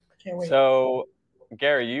Can't wait. So,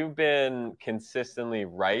 Gary, you've been consistently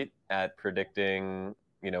right at predicting,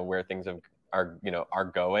 where things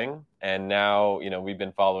are going. And now, we've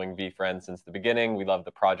been following VFriends since the beginning. We love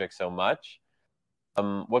the project so much.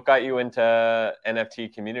 What got you into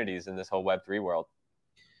NFT communities in this whole Web3 world?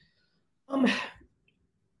 Um,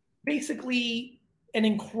 Basically an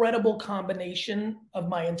incredible combination of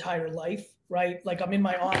my entire life, right? Like I'm in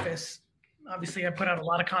my office. Obviously, I put out a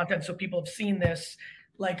lot of content, so people have seen this.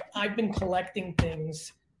 Like I've been collecting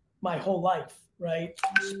things my whole life, right?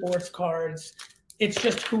 Sports cards. It's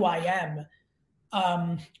just who I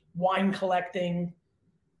am. Wine collecting.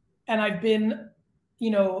 And I've been,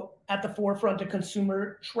 at the forefront of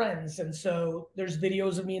consumer trends. And so there's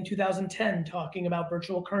videos of me in 2010 talking about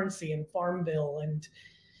virtual currency and Farmville and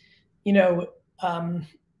you know, um,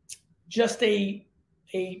 just a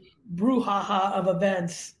brouhaha of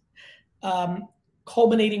events,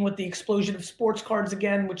 culminating with the explosion of sports cards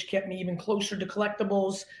again, which kept me even closer to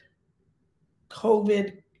collectibles.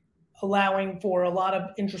 COVID allowing for a lot of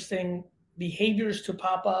interesting behaviors to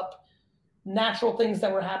pop up, natural things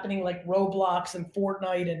that were happening like Roblox and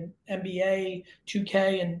Fortnite and NBA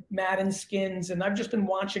 2K and Madden skins. And I've just been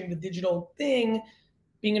watching the digital thing,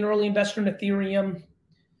 being an early investor in Ethereum,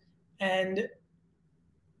 and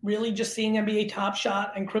really just seeing NBA Top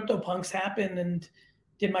Shot and CryptoPunks happen, and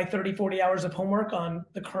did my 30, 40 hours of homework on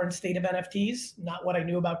the current state of NFTs, not what I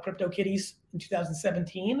knew about CryptoKitties in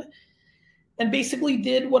 2017, and basically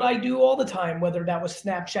did what I do all the time, whether that was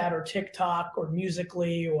Snapchat or TikTok or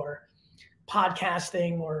Musically or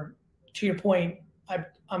podcasting, or to your point,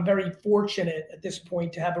 I'm very fortunate at this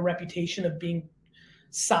point to have a reputation of being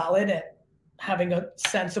solid at having a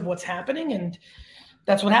sense of what's happening. And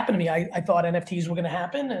that's what happened to me. I thought NFTs were going to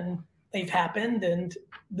happen, and they've happened. And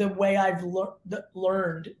the way I've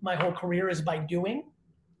learned my whole career is by doing.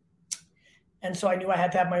 And so I knew I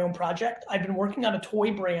had to have my own project. I've been working on a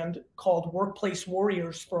toy brand called Workplace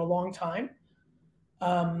Warriors for a long time.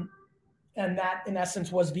 And that, in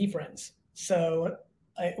essence, was VFriends. So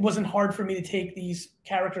it wasn't hard for me to take these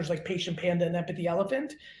characters like Patient Panda and Empathy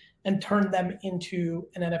Elephant and turn them into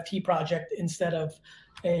an NFT project instead of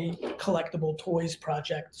a collectible toys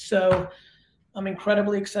project. So I'm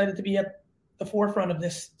incredibly excited to be at the forefront of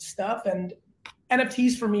this stuff. And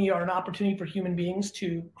NFTs for me are an opportunity for human beings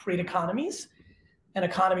to create economies. And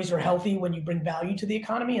economies are healthy when you bring value to the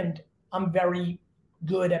economy. And I'm very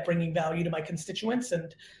good at bringing value to my constituents.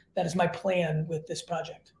 And that is my plan with this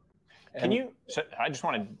project. So I just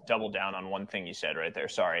want to double down on one thing you said right there.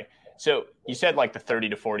 Sorry. So you said like the 30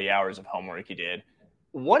 to 40 hours of homework you did.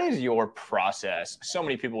 What is your process? So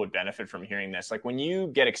many people would benefit from hearing this. Like when you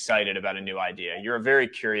get excited about a new idea, you're a very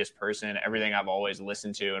curious person. Everything I've always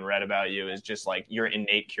listened to and read about you is just like your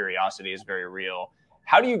innate curiosity is very real.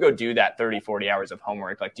 How do you go do that 30, 40 hours of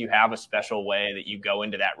homework? Like, do you have a special way that you go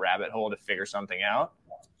into that rabbit hole to figure something out?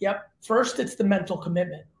 Yep. First, it's the mental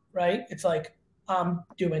commitment, right? It's like, I'm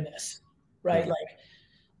doing this, right? Mm-hmm. Like,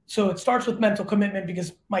 so it starts with mental commitment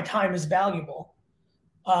because my time is valuable.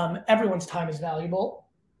 Everyone's time is valuable.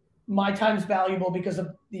 My time is valuable because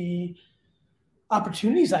of the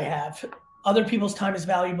opportunities I have. Other people's time is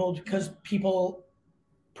valuable because people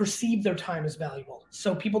perceive their time as valuable.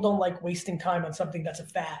 So people don't like wasting time on something that's a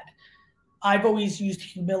fad. I've always used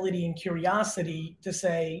humility and curiosity to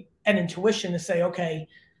say, and intuition to say, okay,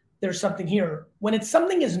 there's something here. When it's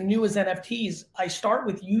something as new as NFTs, I start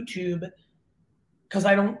with YouTube because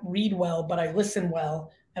I don't read well, but I listen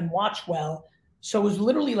well and watch well. So it was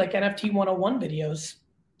literally like NFT 101 videos,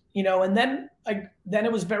 and then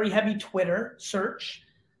it was very heavy Twitter search,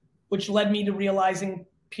 which led me to realizing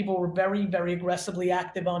people were very, very aggressively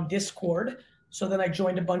active on Discord. So then I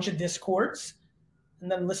joined a bunch of Discords and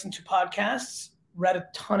then listened to podcasts, read a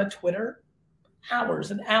ton of Twitter,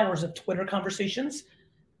 hours and hours of Twitter conversations,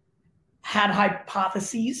 had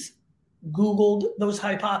hypotheses, Googled those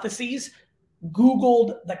hypotheses,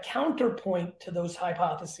 Googled the counterpoint to those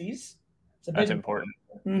hypotheses. That's important.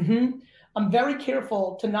 Mm-hmm. I'm very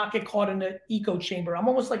careful to not get caught in an echo chamber. I'm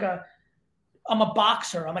almost like I'm a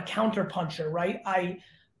boxer. I'm a counterpuncher, right?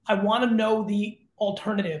 I want to know the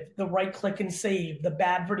alternative, the right click and save, the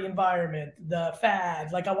bad for the environment, the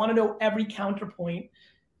fad. Like I want to know every counterpoint.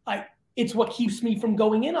 It's what keeps me from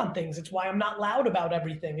going in on things. It's why I'm not loud about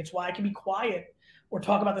everything. It's why I can be quiet or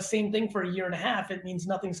talk about the same thing for a year and a half. It means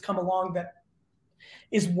nothing's come along that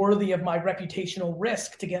is worthy of my reputational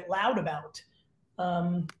risk to get loud about.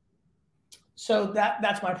 So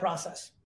that's my process.